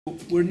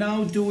We're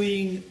now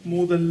doing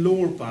more the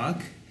lower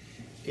back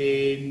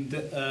and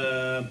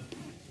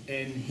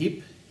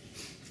hip.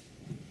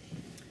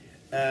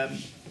 I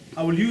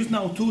will use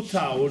now two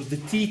towels, the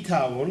T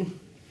towel.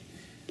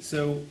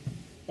 So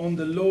on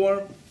the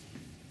lower,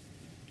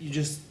 you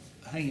just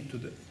hang it to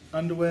the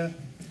underwear,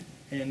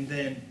 and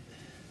then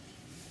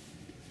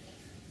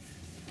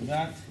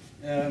that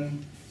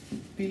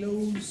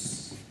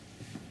pillows.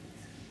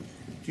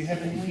 Do you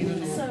have any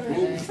pillows?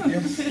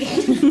 Yes.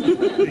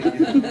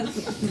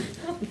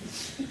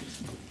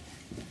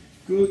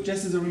 Good.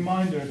 Just as a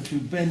reminder to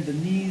bend the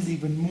knees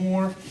even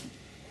more,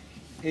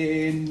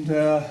 and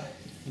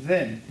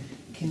then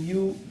can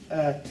you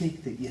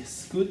take the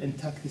yes? Good, and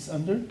tuck this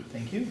under.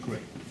 Thank you.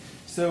 Great.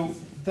 So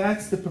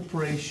that's the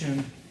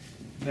preparation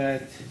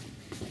that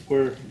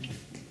we're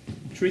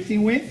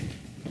treating with.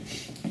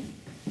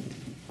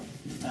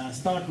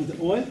 Start with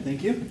the oil.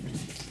 Thank you.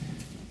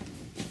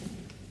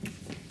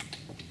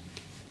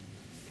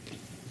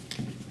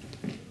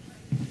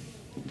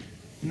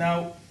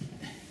 Now,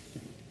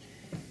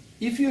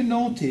 if you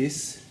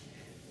notice,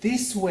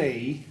 this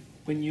way,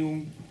 when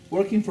you're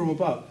working from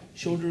above,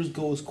 shoulders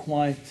goes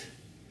quite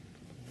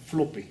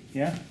floppy,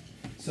 yeah?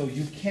 So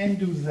you can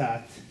do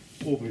that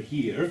over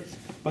here,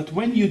 but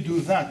when you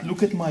do that,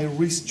 look at my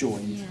wrist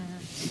joint.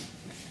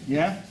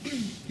 Yeah?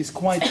 It's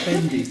quite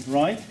bendy,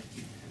 right?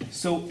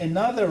 So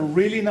another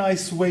really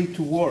nice way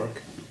to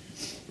work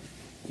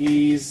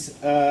is,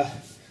 I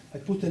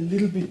put a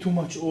little bit too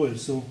much oil,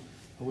 so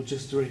I will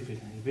just drape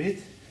it a little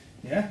bit,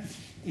 yeah?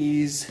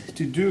 Is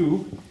to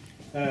do,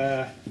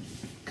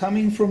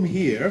 coming from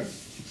here,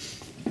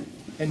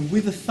 and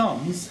with the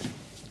thumbs,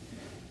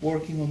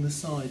 working on the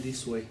side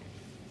this way.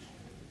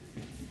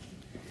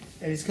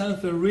 And it's kind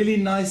of a really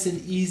nice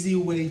and easy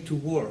way to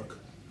work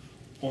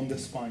on the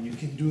spine. You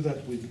can do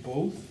that with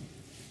both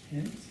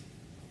hands.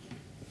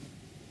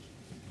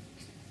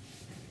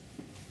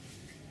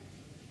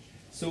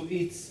 So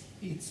it's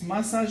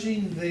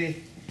massaging the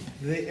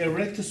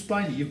erector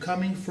spine. You're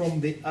coming from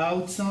the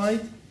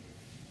outside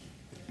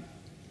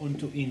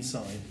onto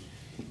inside.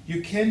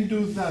 You can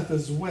do that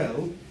as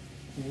well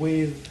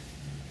with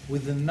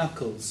the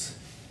knuckles.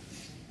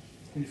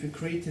 And if you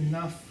create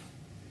enough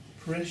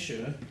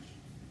pressure,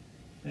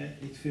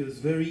 it feels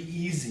very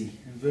easy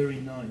and very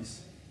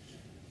nice.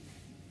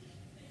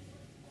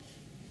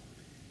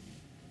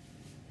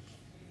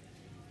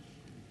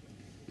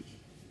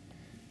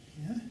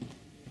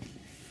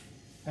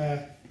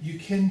 Yeah. You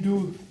can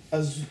do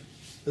as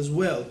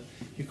well.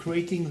 You're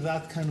creating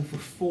that kind of a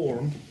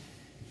form,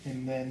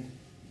 and then.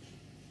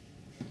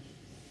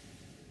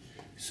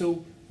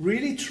 So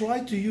really try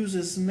to use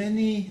as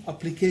many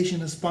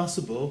applications as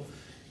possible,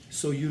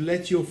 so you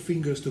let your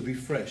fingers to be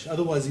fresh.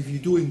 Otherwise, if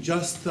you're doing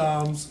just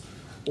thumbs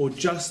or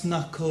just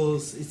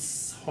knuckles,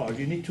 it's hard.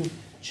 You need to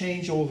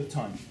change all the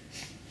time.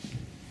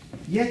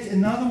 Yet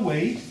another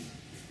way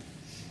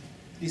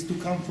is to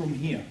come from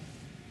here.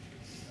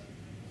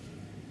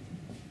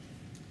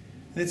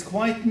 And it's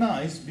quite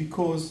nice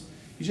because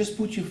you just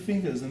put your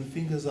fingers and the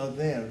fingers are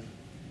there.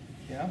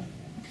 Yeah.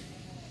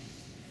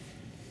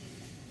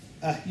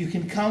 You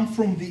can come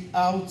from the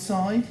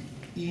outside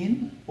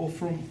in or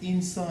from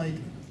inside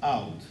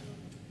out.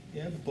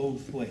 Yeah,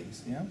 both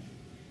ways. Yeah.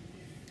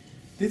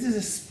 This is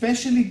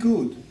especially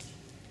good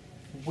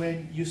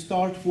when you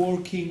start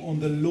working on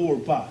the lower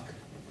back,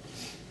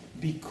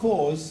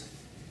 because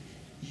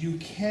you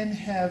can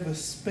have a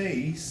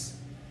space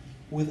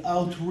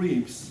without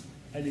ribs,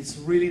 and it's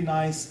really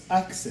nice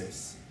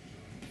access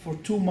for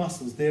two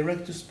muscles, the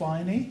erector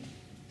spinae,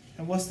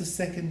 and what's the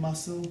second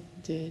muscle?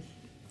 The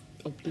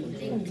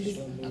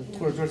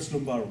Quadratus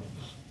lumborum.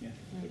 Yeah.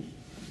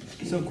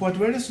 So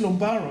quadratus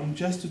lumborum,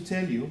 just to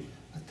tell you,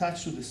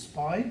 attached to the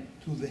spine,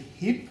 to the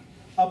hip,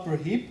 upper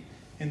hip,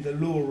 and the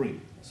lower rib.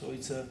 So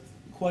it's a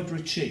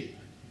quadrate shape.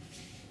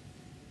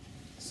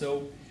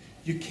 So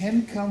you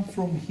can come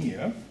from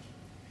here,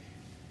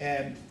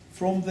 and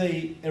from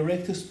the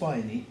erector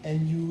spinae,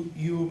 and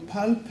you're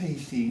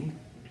palpating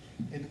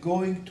and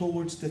going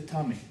towards the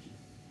tummy.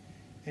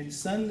 And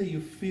suddenly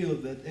you feel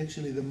that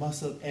actually the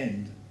muscle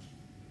end,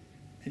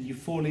 and you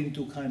fall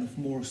into kind of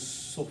more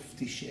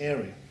softish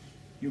area.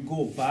 You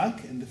go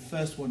back, and the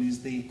first one is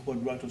the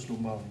quadratus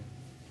lumborum.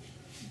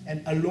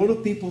 And a lot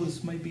of people,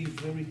 this might be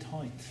very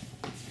tight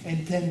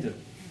and tender,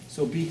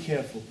 so be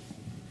careful.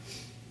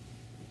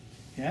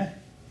 Yeah?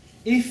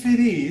 If it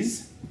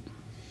is,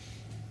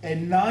 a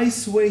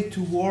nice way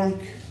to work,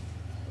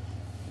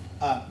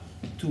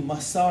 to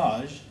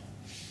massage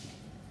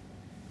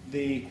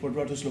the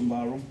quadratus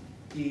lumborum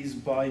is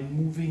by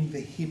moving the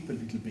hip a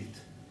little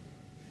bit.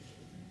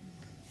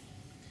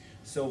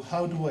 So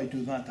how do I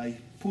do that? I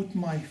put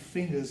my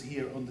fingers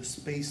here on the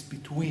space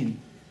between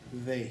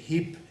the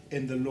hip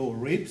and the lower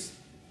ribs,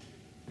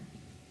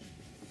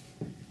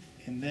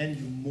 and then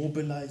you're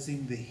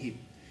mobilizing the hip.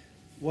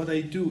 What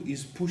I do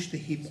is push the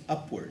hip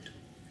upward,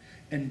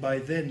 and by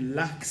then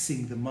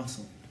laxing the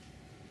muscle.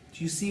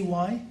 Do you see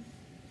why?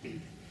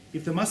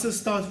 If the muscle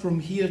starts from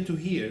here to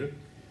here,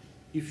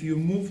 if you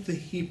move the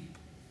hip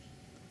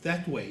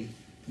that way,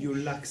 you're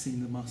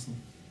relaxing the muscle.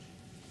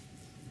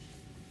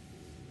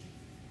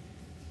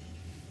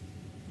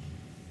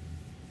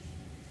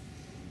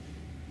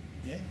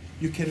 Yeah?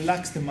 You can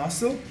relax the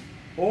muscle,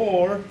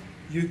 or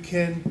you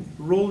can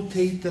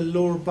rotate the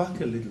lower back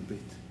a little bit.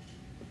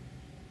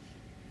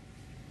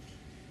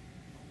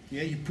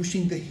 Yeah, you're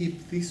pushing the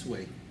hip this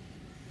way.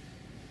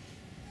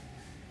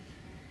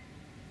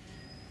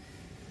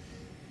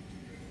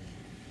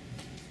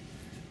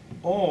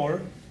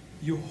 Or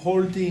you're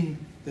holding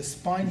the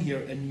spine here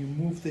and you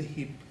move the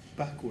hip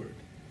backward.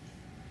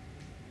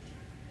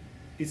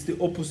 It's the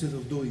opposite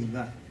of doing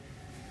that.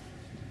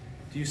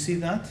 Do you see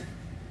that?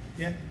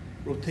 Yeah?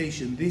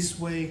 Rotation this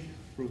way,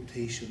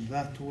 rotation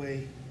that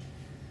way.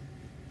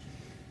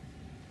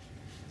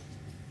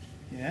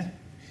 Yeah?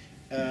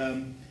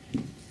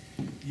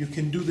 You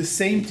can do the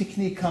same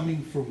technique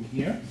coming from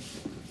here.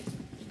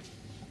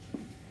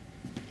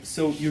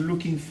 So you're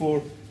looking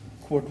for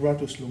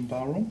quadratus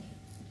lumbarum.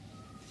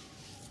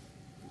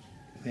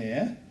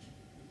 There.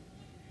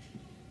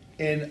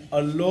 And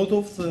a lot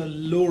of the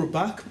lower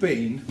back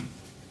pain,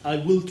 I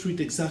will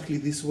treat exactly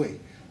this way.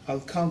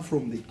 I'll come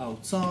from the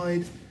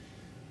outside,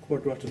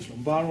 quadratus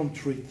lumbarum,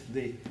 treat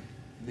the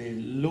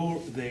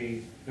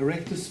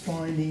erector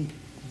spinae.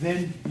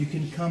 Then you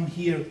can come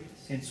here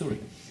and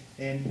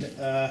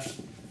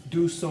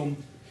do some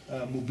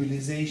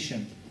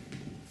mobilization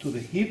to the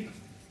hip.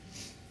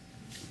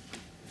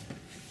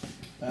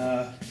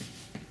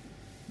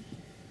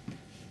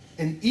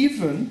 And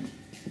even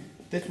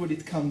that's when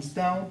it comes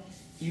down,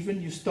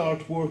 even you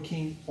start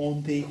working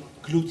on the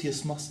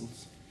gluteus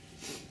muscles.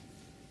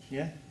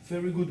 Yeah,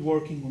 very good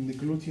working on the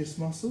gluteus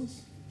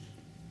muscles.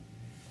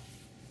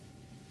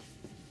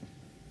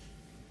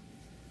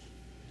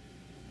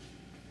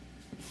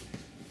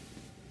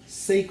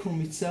 Sacrum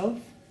itself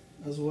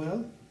as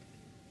well.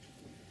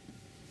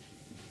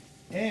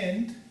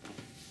 And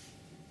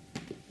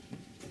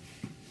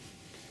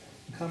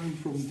coming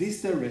from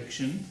this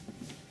direction,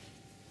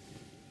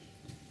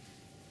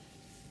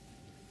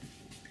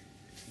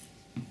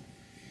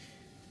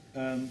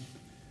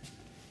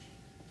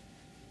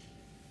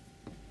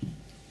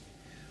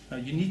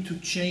 you need to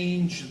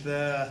change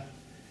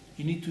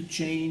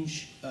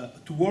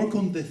to work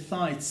on the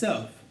thigh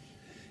itself,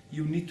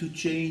 you need to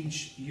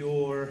change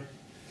your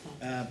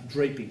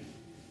draping.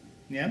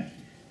 Yeah?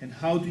 And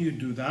how do you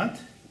do that?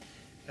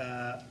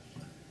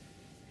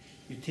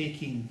 You're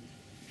taking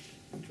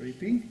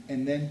draping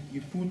and then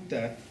you put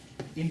that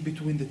in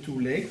between the two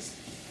legs.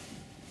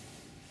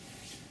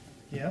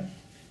 Yeah?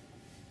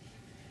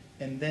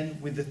 And then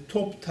with the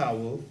top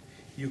towel,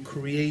 you're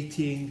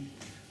creating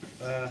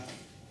a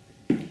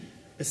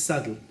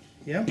saddle,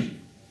 yeah,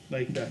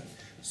 like that.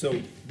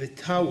 So the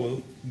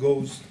towel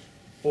goes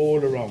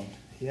all around,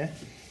 yeah.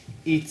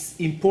 It's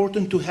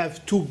important to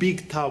have two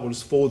big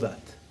towels for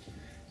that,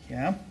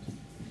 yeah.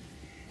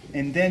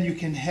 And then you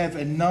can have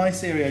a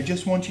nice area. I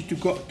just want you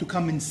to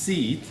come and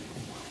see it,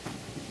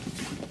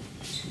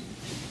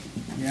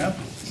 yeah.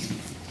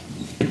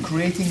 You're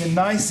creating a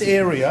nice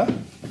area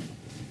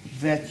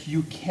that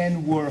you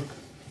can work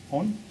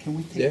on. Can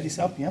we take this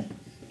up, yeah?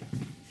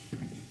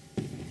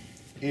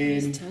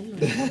 And thank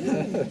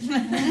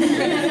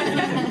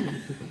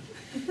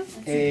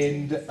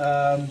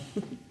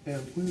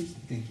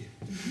you.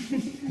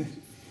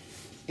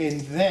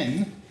 And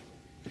then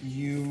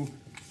you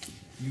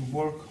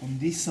work on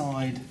this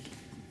side.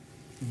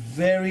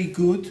 Very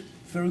good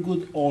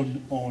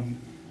on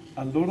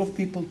a lot of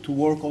people to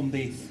work on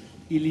the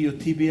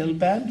iliotibial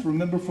band.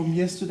 Remember from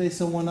yesterday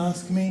someone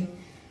asked me,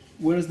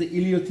 where's the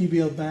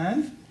iliotibial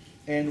band?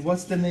 And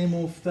what's the name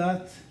of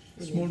that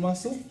small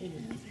muscle?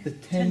 The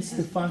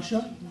tensor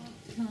fascia.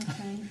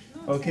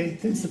 Okay,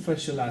 tensor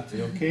fascia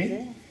latae,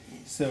 okay?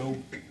 So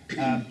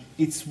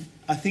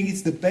I think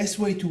it's the best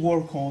way to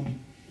work on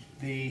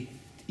the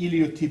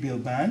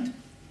iliotibial band.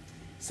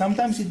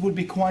 Sometimes it will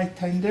be quite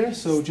tender,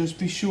 so just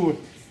be sure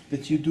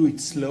that you do it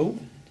slow.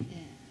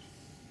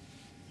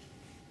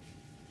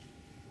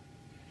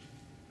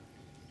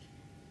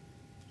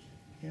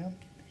 Yeah.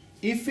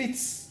 If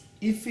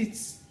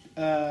it's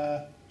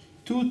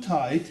too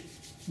tight,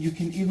 you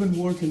can even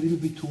work a little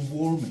bit to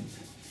warm it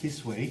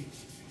this way.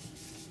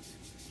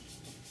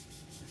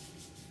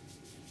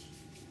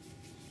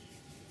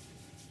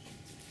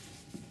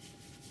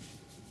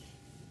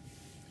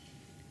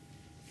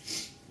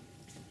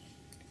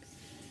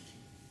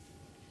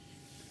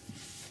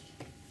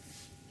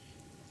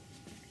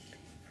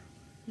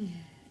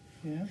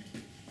 Yeah.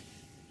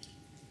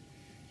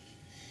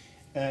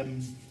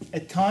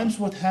 At times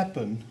what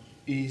happens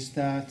is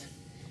that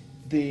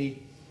the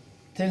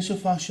tensor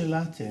fascia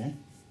latae,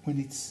 when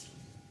it's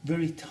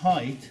very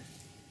tight,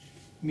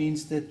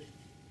 means that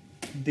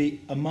the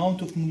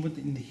amount of movement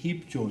in the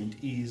hip joint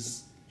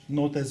is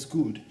not as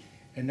good,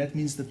 and that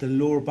means that the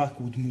lower back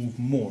would move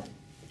more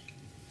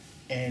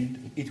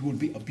and it will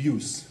be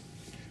abuse.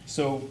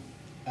 So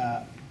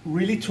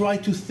really try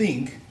to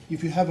think,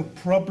 if you have a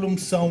problem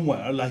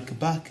somewhere like a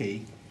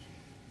backache,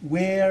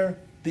 where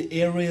the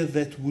area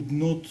that would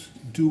not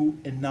do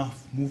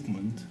enough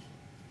movement,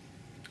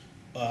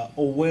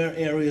 or where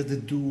areas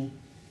that do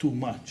too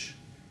much,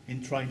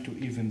 and trying to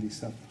even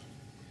this up.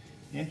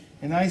 Yeah?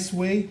 A nice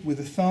way with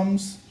the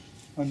thumbs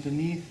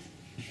underneath.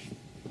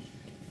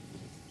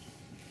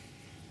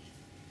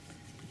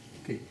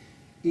 Okay,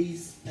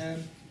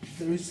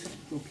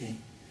 okay.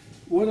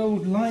 What I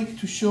would like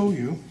to show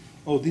you,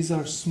 oh, these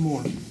are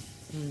small.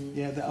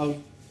 Yeah, they are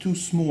too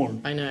small.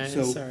 I know,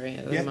 so, sorry.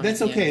 Yeah,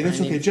 that's okay,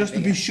 that's okay. Just to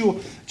be sure,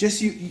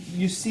 just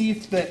you see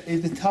if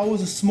the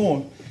towels are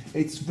small,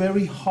 it's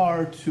very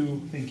hard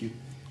to, thank you,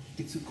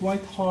 it's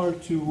quite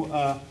hard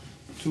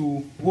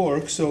to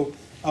work, so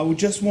I would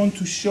just want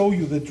to show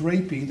you the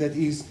draping that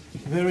is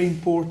very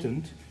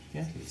important.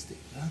 Yeah, let's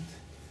take that.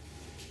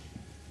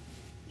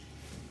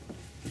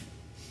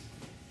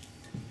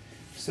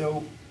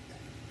 So,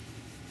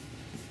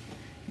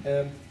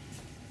 I'll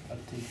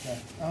take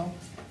that out.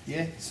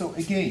 Yeah, so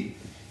again,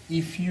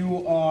 if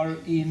you are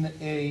in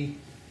a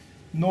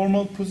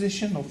normal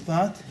position of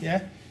that,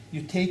 yeah,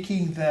 you're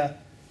taking the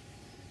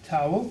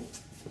towel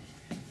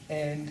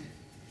and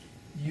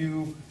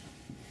you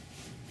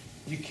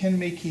can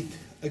make it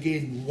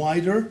again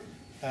wider,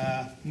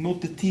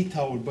 not the tea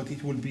towel, but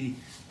it will be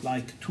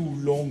like too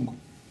long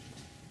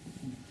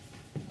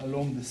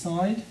along the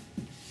side.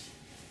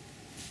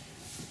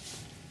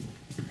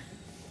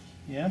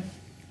 Yeah,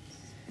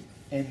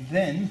 and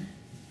then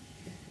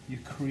you're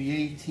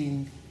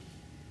creating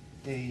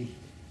a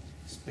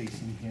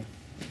space in here.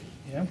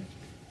 Yeah.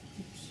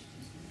 Oops.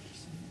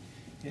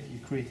 Yeah,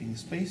 you're creating a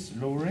space,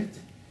 lower it,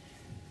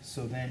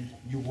 so then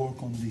you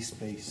work on this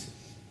space.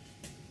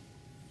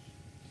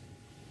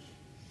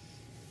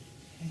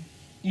 Okay.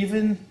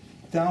 Even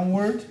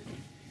downward,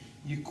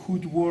 you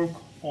could work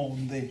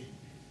on the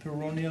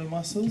peroneal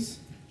muscles.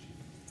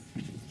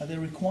 Are they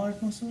required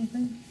muscles, I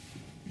think?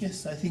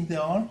 Yes, I think they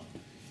are.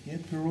 Yeah,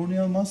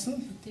 peroneal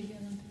muscle.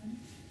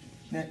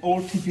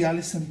 Or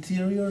tibialis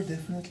anterior,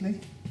 definitely.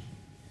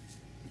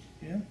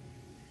 Yeah.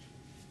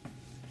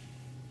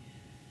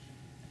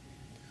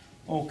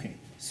 Okay,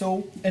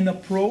 so an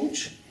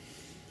approach.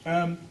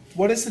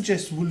 What I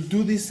suggest, we'll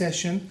do this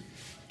session,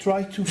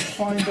 try to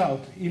find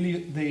out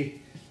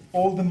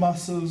all the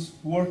muscles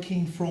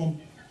working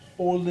from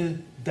all the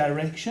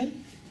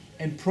direction,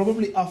 and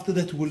probably after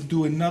that we'll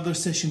do another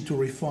session to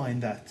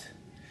refine that.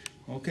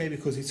 Okay,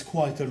 because it's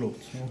quite a lot.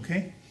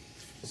 Okay,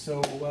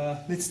 so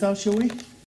let's start, shall we?